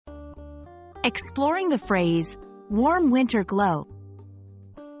Exploring the phrase, warm winter glow.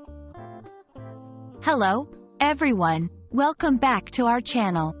 Hello, everyone. Welcome back to our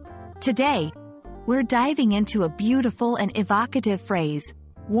channel. Today, we're diving into a beautiful and evocative phrase,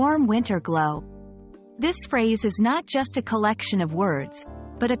 warm winter glow. This phrase is not just a collection of words,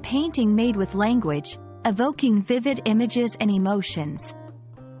 but a painting made with language, evoking vivid images and emotions.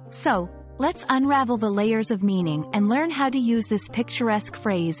 So, let's unravel the layers of meaning and learn how to use this picturesque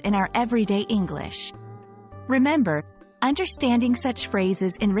phrase in our everyday English. Remember, understanding such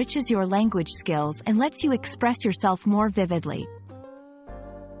phrases enriches your language skills and lets you express yourself more vividly.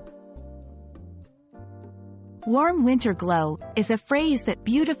 Warm winter glow is a phrase that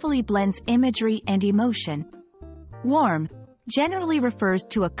beautifully blends imagery and emotion. Warm generally refers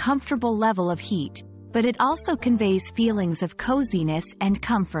to a comfortable level of heat, but it also conveys feelings of coziness and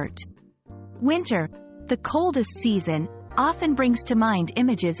comfort. Winter, the coldest season, often brings to mind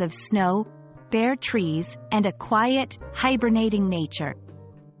images of snow, bare trees, and a quiet, hibernating nature.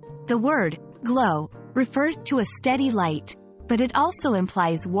 The word glow refers to a steady light, but it also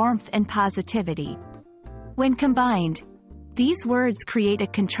implies warmth and positivity. When combined, these words create a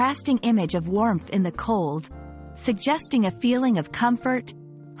contrasting image of warmth in the cold, suggesting a feeling of comfort,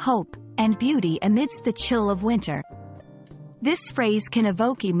 hope, and beauty amidst the chill of winter. This phrase can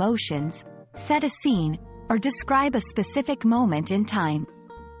evoke emotions, set a scene, or describe a specific moment in time.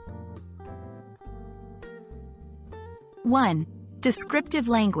 1. Descriptive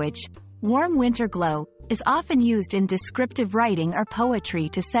language. Warm winter glow is often used in descriptive writing or poetry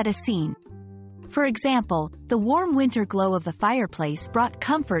to set a scene. For example, the warm winter glow of the fireplace brought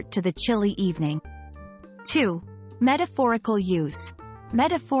comfort to the chilly evening. 2. Metaphorical use.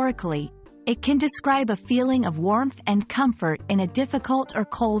 Metaphorically, it can describe a feeling of warmth and comfort in a difficult or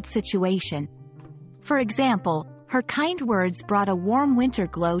cold situation. For example, her kind words brought a warm winter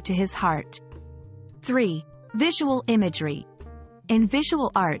glow to his heart. 3. Visual imagery. In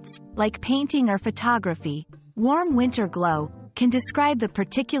visual arts, like painting or photography, warm winter glow can describe the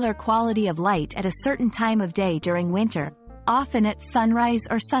particular quality of light at a certain time of day during winter, often at sunrise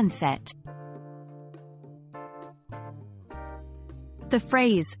or sunset. The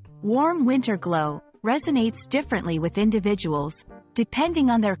phrase, warm winter glow, resonates differently with individuals, depending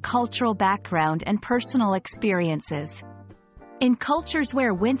on their cultural background and personal experiences. In cultures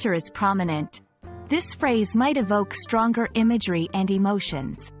where winter is prominent, this phrase might evoke stronger imagery and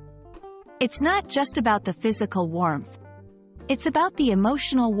emotions. It's not just about the physical warmth. It's about the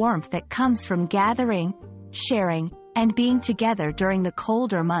emotional warmth that comes from gathering, sharing, and being together during the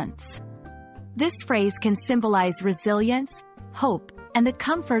colder months. This phrase can symbolize resilience, hope, and the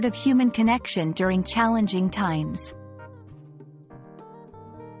comfort of human connection during challenging times.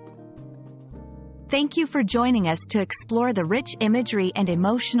 Thank you for joining us to explore the rich imagery and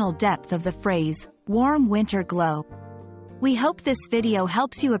emotional depth of the phrase, warm winter glow. We hope this video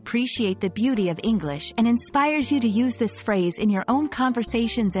helps you appreciate the beauty of English and inspires you to use this phrase in your own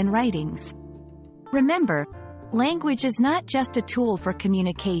conversations and writings. Remember, language is not just a tool for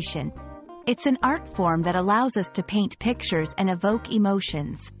communication. It's an art form that allows us to paint pictures and evoke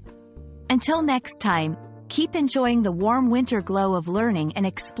emotions. Until next time, keep enjoying the warm winter glow of learning and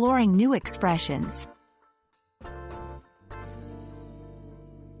exploring new expressions.